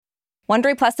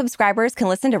Wondery Plus subscribers can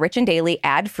listen to Rich and Daily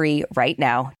ad-free right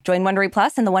now. Join Wondery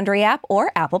Plus in the Wondery app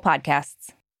or Apple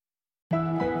Podcasts.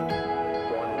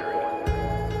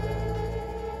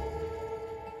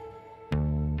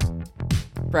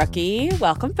 Brookie,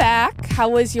 welcome back. How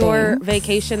was your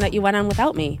vacation that you went on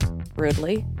without me?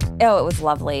 Rudely. Oh, it was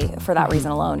lovely for that reason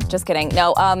alone. Just kidding.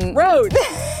 No, Rude.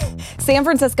 San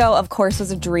Francisco, of course,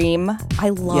 was a dream. I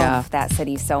love that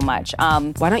city so much.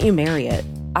 Why don't you marry it?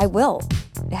 I will.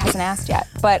 It hasn't asked yet.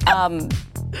 But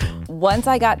once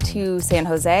I got to San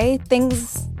Jose,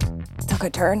 things took a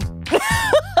turn.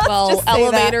 Well,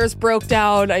 elevators broke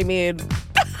down. I mean...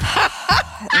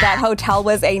 That hotel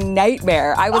was a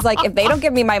nightmare. I was like, if they don't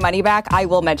give me my money back, I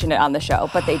will mention it on the show.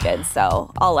 But they did,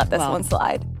 so I'll let this one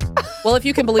slide. Well, if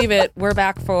you can believe it, we're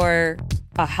back for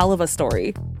a hell of a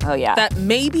story. Oh, yeah. That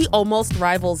maybe almost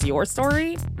rivals your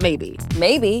story. Maybe.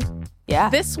 Yeah.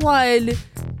 This one,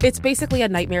 it's basically a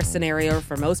nightmare scenario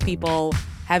for most people.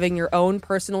 Having your own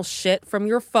personal shit from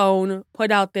your phone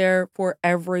put out there for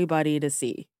everybody to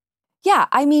see. Yeah,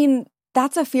 I mean...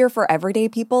 That's a fear for everyday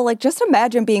people. Like, just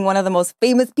imagine being one of the most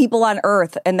famous people on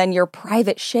earth, and then your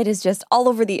private shit is just all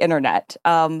over the internet.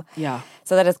 Yeah.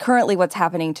 So that is currently what's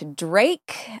happening to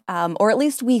Drake, or at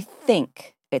least we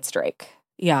think it's Drake.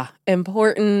 Yeah.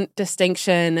 Important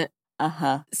distinction.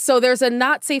 So there's a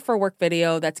not safe for work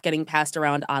video that's getting passed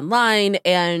around online,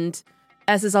 and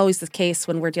as is always the case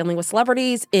when we're dealing with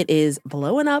celebrities, it is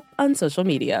blowing up on social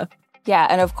media. Yeah,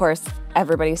 and of course,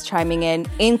 everybody's chiming in,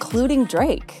 including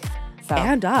Drake. So.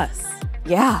 And us.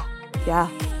 Yeah.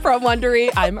 From Wondery,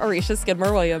 I'm Arisha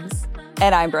Skidmore-Williams.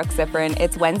 And I'm Brooke Zifrin.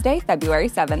 It's Wednesday, February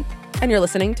 7th. And you're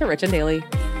listening to Rich and Daily.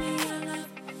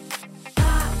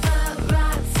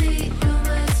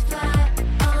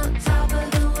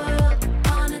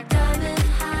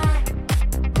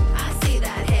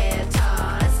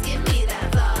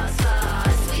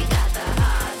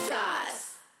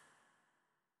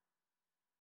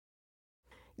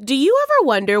 Do you ever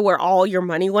wonder where all your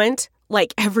money went?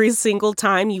 Like every single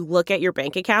time you look at your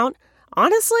bank account?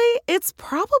 Honestly, it's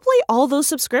probably all those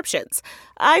subscriptions.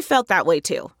 I felt that way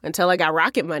too, until I got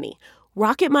Rocket Money.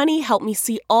 Rocket Money helped me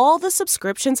see all the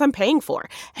subscriptions I'm paying for,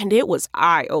 and it was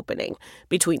eye-opening.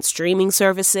 Between streaming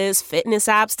services, fitness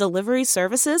apps, delivery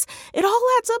services, it all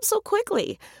adds up so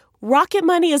quickly. Rocket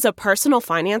Money is a personal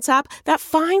finance app that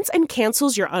finds and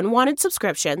cancels your unwanted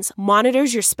subscriptions,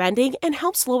 monitors your spending, and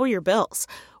helps lower your bills.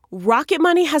 Rocket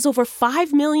Money has over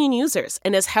 5 million users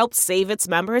and has helped save its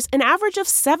members an average of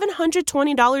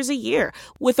 $720 a year,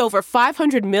 with over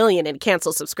 500 million in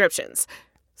canceled subscriptions.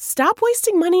 Stop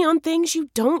wasting money on things you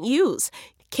don't use.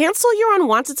 Cancel your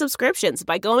unwanted subscriptions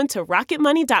by going to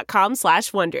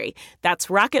rocketmoney.com/Wondery. That's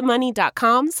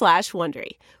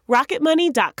rocketmoney.com/Wondery.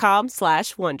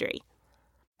 rocketmoney.com/Wondery.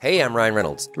 Hey, I'm Ryan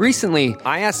Reynolds. Recently,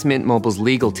 I asked Mint Mobile's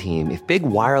legal team if big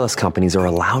wireless companies are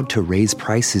allowed to raise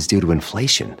prices due to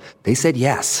inflation. They said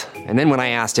yes. And then when I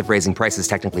asked if raising prices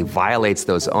technically violates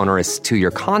those onerous two-year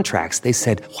contracts, they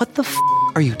said, "What the f***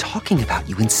 are you talking about,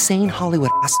 you insane Hollywood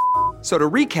ass?" So to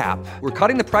recap, we're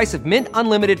cutting the price of Mint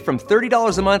Unlimited from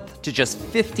 $30 a month to just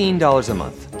 $15 a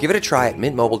month. Give it a try at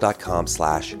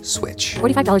mintmobile.com/switch.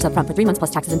 $45 up front for 3 months plus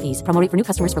taxes and fees. Promo rate for new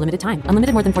customers for limited time.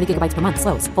 Unlimited more than 40 gigabytes per month.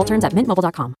 Slows full terms at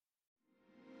mintmobile.com.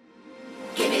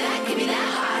 Give me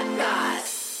that hot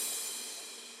goss.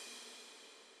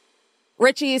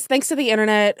 Richies, thanks to the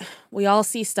internet, we all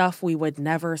see stuff we would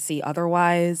never see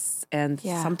otherwise. And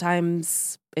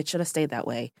sometimes it should have stayed that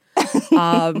way.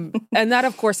 And that,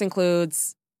 of course,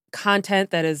 includes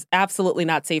content that is absolutely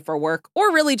not safe for work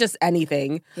or really just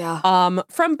anything.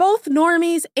 From both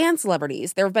normies and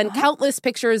celebrities. There have been countless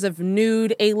pictures of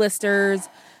nude A-listers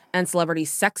and celebrity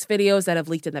sex videos that have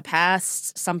leaked in the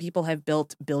past. Some people have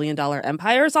built billion-dollar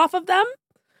empires off of them.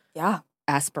 Yeah.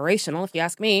 Aspirational, if you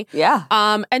ask me. Yeah.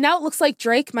 And now it looks like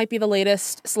Drake might be the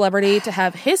latest celebrity to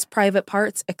have his private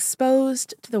parts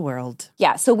exposed to the world.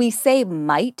 Yeah, so we say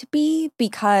might be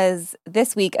because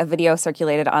this week a video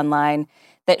circulated online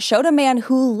that showed a man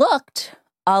who looked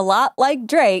a lot like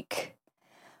Drake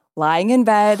lying in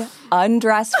bed,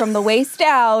 undressed from the waist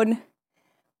down.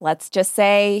 Let's just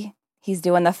say he's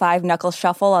doing the 5-knuckle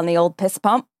shuffle on the old piss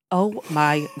pump. Oh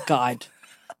my God.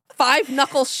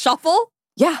 5-knuckle shuffle?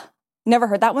 Yeah. Never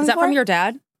heard that one before? Is that from your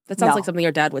dad? That sounds No. like something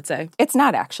your dad would say. It's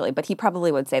not actually, but he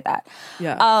probably would say that.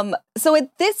 Yeah. So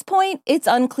at this point, it's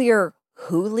unclear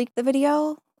who leaked the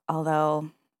video,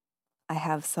 although I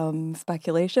have some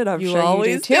speculation. I'm sure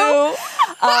you do too.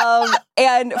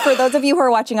 And for those of you who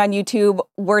are watching on YouTube,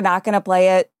 we're not going to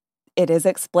play it. It is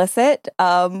explicit.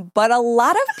 But a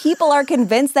lot of people are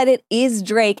convinced that it is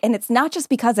Drake. And it's not just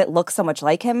because it looks so much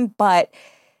like him, but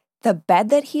the bed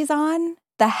that he's on,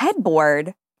 the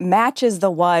headboard matches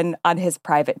the one on his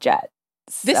private jet.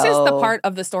 This is the part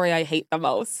of the story I hate the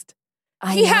most.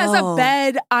 He has a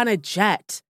bed on a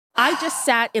jet. I just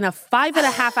sat in a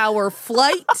 5.5-hour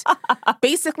flight,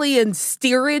 basically in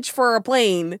steerage for a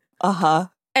plane. Uh-huh.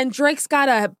 And Drake's got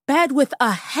a bed with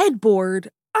a headboard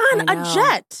on a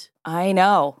jet. I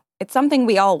know. It's something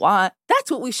we all want. That's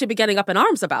what we should be getting up in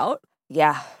arms about.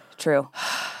 Yeah, true.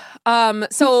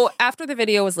 So after the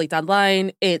video was leaked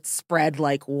online, it spread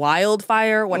like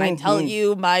wildfire. When I tell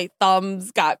you, my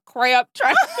thumbs got cramped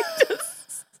trying to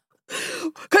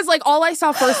because like all I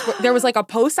saw first, there was like a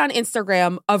post on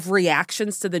Instagram of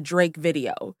reactions to the Drake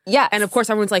video. Yeah. And of course,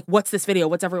 everyone's like, what's this video?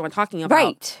 What's everyone talking about?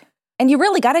 Right. And you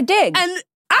really got to dig. And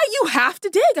you have to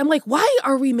dig. I'm like, why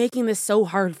are we making this so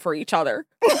hard for each other?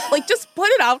 Like, just put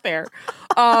it out there.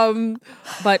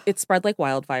 But it spread like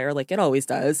wildfire, like it always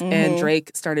does. And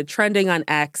Drake started trending on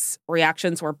X.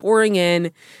 Reactions were pouring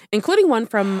in, including one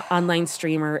from online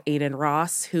streamer Aiden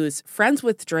Ross, who's friends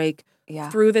with Drake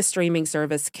through the streaming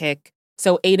service Kick.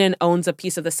 So Aiden owns a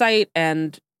piece of the site,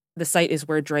 and the site is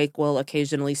where Drake will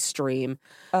occasionally stream.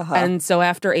 And so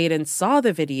after Aiden saw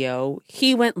the video,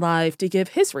 he went live to give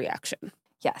his reaction.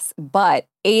 Yes, but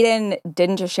Aiden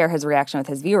didn't just share his reaction with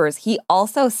his viewers. He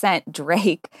also sent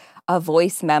Drake a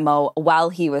voice memo while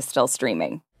he was still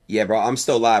streaming. Yeah, bro, I'm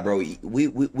still live, bro. We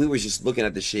were just looking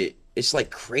at the shit. It's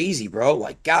like crazy, bro.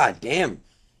 Like, god damn.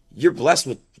 You're blessed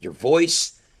with your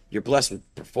voice. You're blessed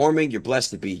with performing. You're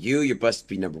blessed to be you. You're blessed to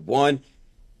be number one.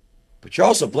 But you're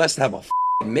also blessed to have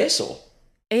a missile.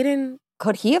 Aiden.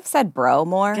 Could he have said bro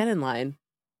more? Get in line.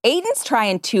 Aiden's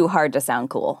trying too hard to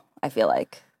sound cool, I feel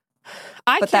like.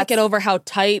 I can't get over how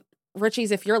tight,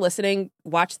 Richies, if you're listening,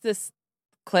 watch this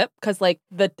clip, because like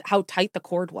how tight the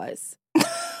cord was.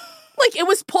 Like it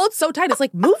was pulled so tight. It's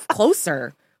like, move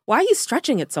closer. Why are you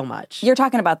stretching it so much? You're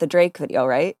talking about the Drake video,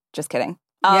 right? Just kidding.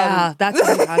 Yeah, that's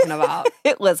what I'm talking about.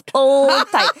 It was pulled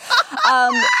tight.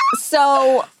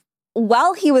 So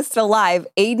while he was still live,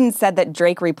 Aiden said that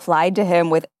Drake replied to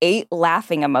him with 8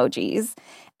 laughing emojis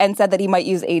and said that he might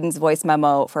use Aiden's voice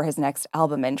memo for his next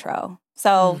album intro.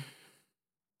 So,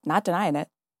 not denying it.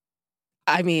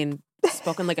 I mean,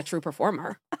 spoken like a true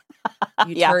performer.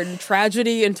 You turn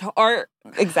tragedy into art.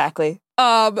 Exactly.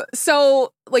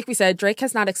 So, like we said, Drake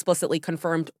has not explicitly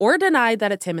confirmed or denied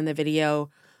that it's him in the video.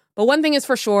 But one thing is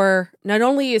for sure, not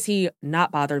only is he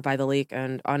not bothered by the leak,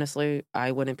 and honestly,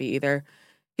 I wouldn't be either,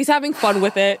 he's having fun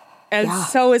with it, and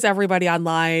so is everybody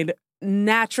online.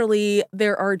 Naturally,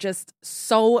 there are just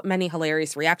so many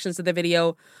hilarious reactions to the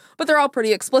video, but they're all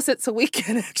pretty explicit, so we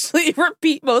can actually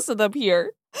repeat most of them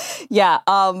here. Yeah,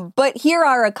 but here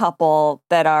are a couple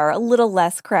that are a little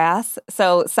less crass.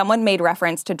 So someone made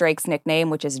reference to Drake's nickname,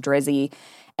 which is Drizzy,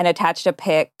 and attached a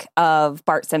pic of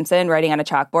Bart Simpson writing on a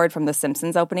chalkboard from The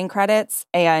Simpsons opening credits.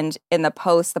 And in the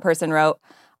post, the person wrote,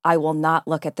 "I will not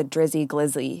look at the Drizzy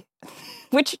Glizzy,"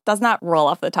 which does not roll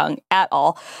off the tongue at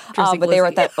all. But they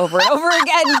wrote that over and over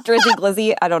again. Drizzy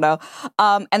Glizzy, I don't know.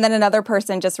 And then another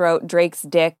person just wrote Drake's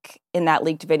dick in that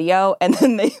leaked video. And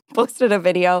then they posted a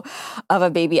video of a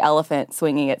baby elephant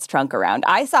swinging its trunk around.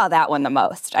 I saw that one the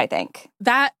most, I think.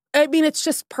 It's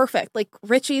just perfect. Like,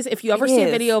 Richies, if you ever see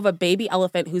a video of a baby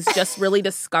elephant who's just really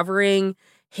discovering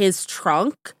his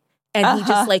trunk, and he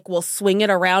just like will swing it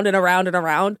around and around and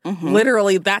around.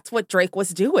 Literally, that's what Drake was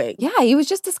doing. Yeah, he was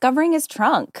just discovering his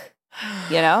trunk,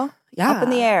 you know? Yeah. Up in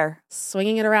the air.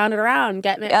 Swinging it around and around,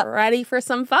 getting it ready for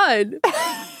some fun.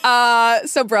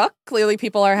 So, Brooke, clearly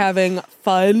people are having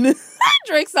fun.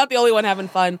 Drake's not the only one having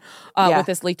fun with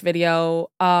this leaked video.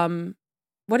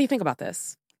 What do you think about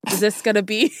this? Is this going to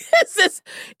be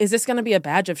is this going to be a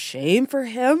badge of shame for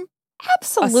him?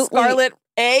 Absolutely. A Scarlet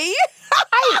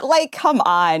A? Come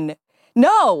on.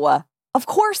 No, of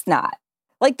course not.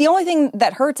 Like, the only thing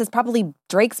that hurts is probably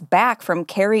Drake's back from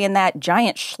carrying that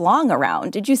giant schlong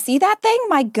around. Did you see that thing?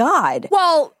 My God.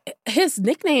 Well, his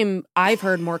nickname I've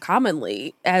heard more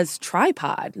commonly as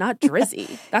Tripod, not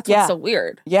Drizzy. That's what's so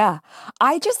weird. Yeah.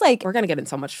 I just we're going to get in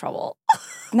so much trouble.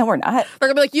 No, we're not. They're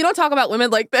going to be like, you don't talk about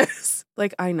women like this.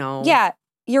 Like, I know. Yeah,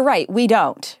 you're right. We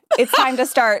don't. It's time to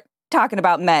start talking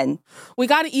about men. We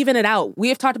got to even it out. We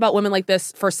have talked about women like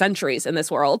this for centuries in this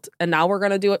world, and now we're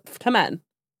going to do it to men.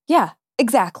 Yeah,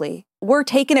 exactly. We're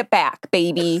taking it back,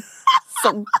 baby.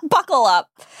 So buckle up.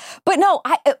 But no,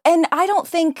 I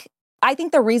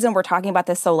think the reason we're talking about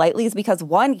this so lightly is because,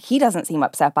 one, he doesn't seem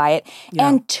upset by it. Yeah.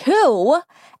 And two,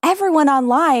 everyone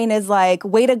online is like,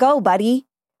 way to go, buddy.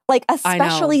 Like,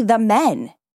 especially the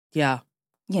men. Yeah.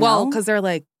 Well, because they're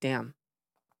like, damn.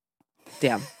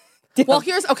 Well,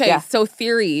 so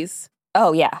theories.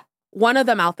 Oh, yeah. One of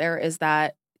them out there is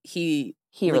that he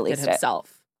released it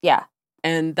himself. Yeah.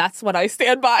 And that's what I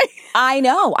stand by. I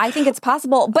know. I think it's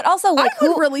possible. But also, like, I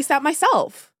would release that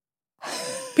myself.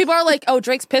 People are like, oh,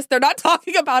 Drake's pissed. They're not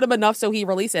talking about him enough, so he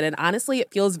released it. And honestly,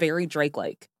 it feels very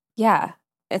Drake-like. Yeah.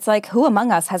 It's like, who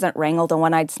among us hasn't wrangled a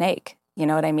one-eyed snake? You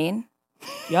know what I mean?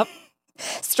 Yep.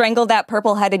 Strangled that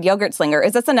purple-headed yogurt slinger.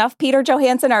 Is this enough, Peter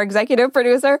Johansson, our executive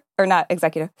producer? Or not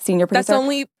executive, senior producer?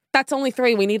 That's only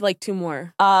 3. We need like 2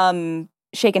 more.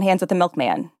 Shaking hands with the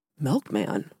milkman.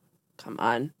 Milkman? Come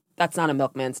on. That's not a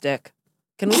milkman's dick.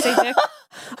 Can we say dick?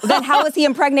 Then how is he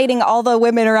impregnating all the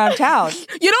women around town?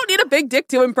 You don't need a big dick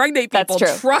to impregnate people.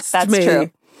 That's true. Trust That's me. That's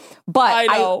true.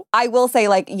 But I will say,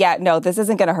 like, yeah, no, this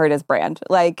isn't going to hurt his brand.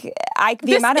 Like,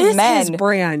 the amount of men. His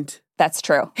brand. That's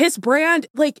true. His brand,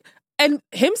 like, and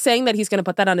him saying that he's going to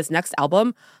put that on his next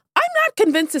album, I'm not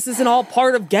convinced this isn't all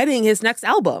part of getting his next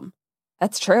album.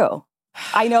 That's true.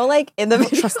 I know, like, in the I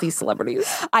don't trust these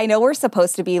celebrities. I know we're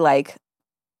supposed to be, like,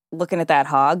 looking at that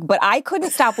hog, but I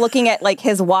couldn't stop looking at like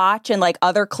his watch and like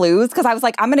other clues because I was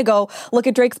like, I'm gonna go look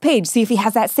at Drake's page, see if he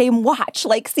has that same watch,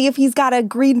 like see if he's got a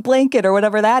green blanket or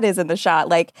whatever that is in the shot.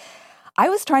 Like I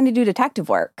was trying to do detective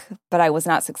work, but I was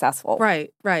not successful.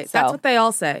 Right. So. That's what they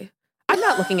all say. I'm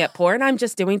not looking at porn, I'm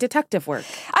just doing detective work.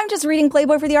 I'm just reading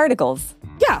Playboy for the articles.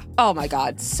 Yeah. Oh my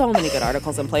God. So many good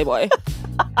articles in Playboy.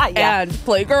 Yeah. And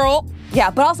Playgirl.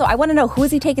 Yeah, but also I want to know, who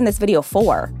is he taking this video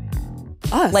for?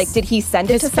 Us. Like, did he send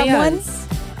it to fans.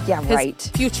 someone? Yeah, His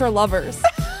right. future lovers.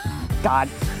 God.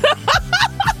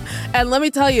 And let me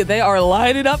tell you, they are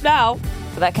lining up now.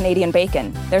 For that Canadian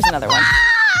bacon. There's another one.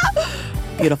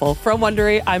 Beautiful. From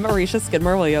Wondery, I'm Arisha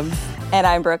Skidmore-Williams. And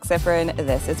I'm Brooke Siffrin.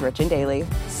 This is Rich and Daily.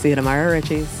 See you tomorrow,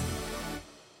 Richies.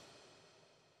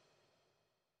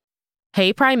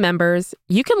 Hey, Prime members.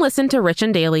 You can listen to Rich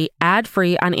and Daily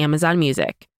ad-free on Amazon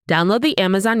Music. Download the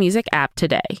Amazon Music app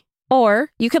today. Or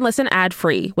you can listen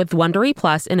ad-free with Wondery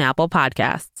Plus in Apple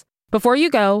Podcasts. Before you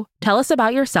go, tell us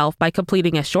about yourself by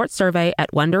completing a short survey at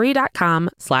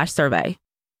Wondery.com/survey.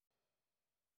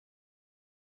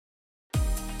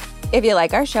 If you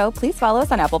like our show, please follow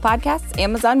us on Apple Podcasts,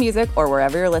 Amazon Music, or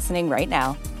wherever you're listening right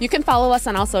now. You can follow us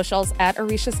on all socials at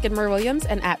Arisha Skidmore-Williams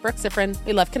and at Brooke Siffrin.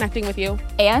 We love connecting with you.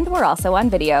 And we're also on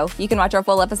video. You can watch our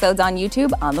full episodes on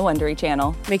YouTube on the Wondery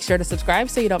channel. Make sure to subscribe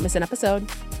so you don't miss an episode.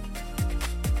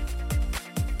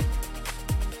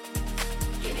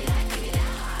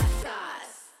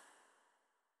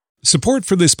 Support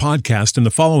for this podcast and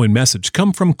the following message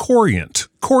come from Corient.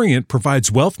 Corient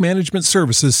provides wealth management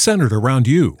services centered around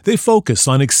you. They focus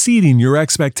on exceeding your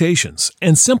expectations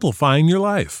and simplifying your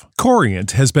life.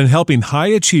 Corient has been helping high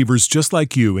achievers just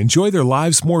like you enjoy their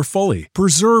lives more fully,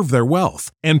 preserve their wealth,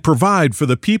 and provide for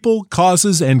the people,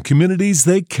 causes, and communities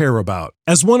they care about.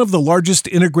 As one of the largest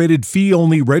integrated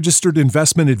fee-only registered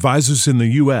investment advisors in the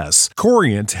U.S.,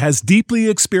 Corient has deeply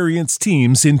experienced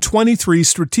teams in 23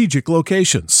 strategic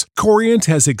locations. Corient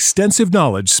has extensive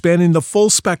knowledge spanning the full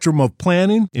spectrum of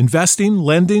planning, investing,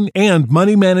 lending, and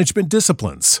money management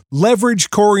disciplines. Leverage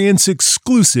Corient's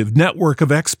exclusive network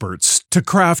of experts to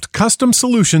craft custom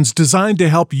solutions designed to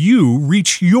help you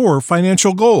reach your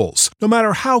financial goals, no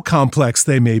matter how complex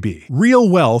they may be. Real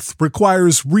wealth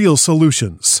requires real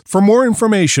solutions. For more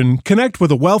information, connect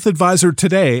with a wealth advisor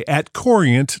today at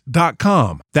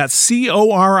Corient.com. That's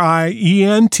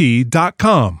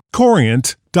Corient.com.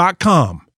 Corient.com.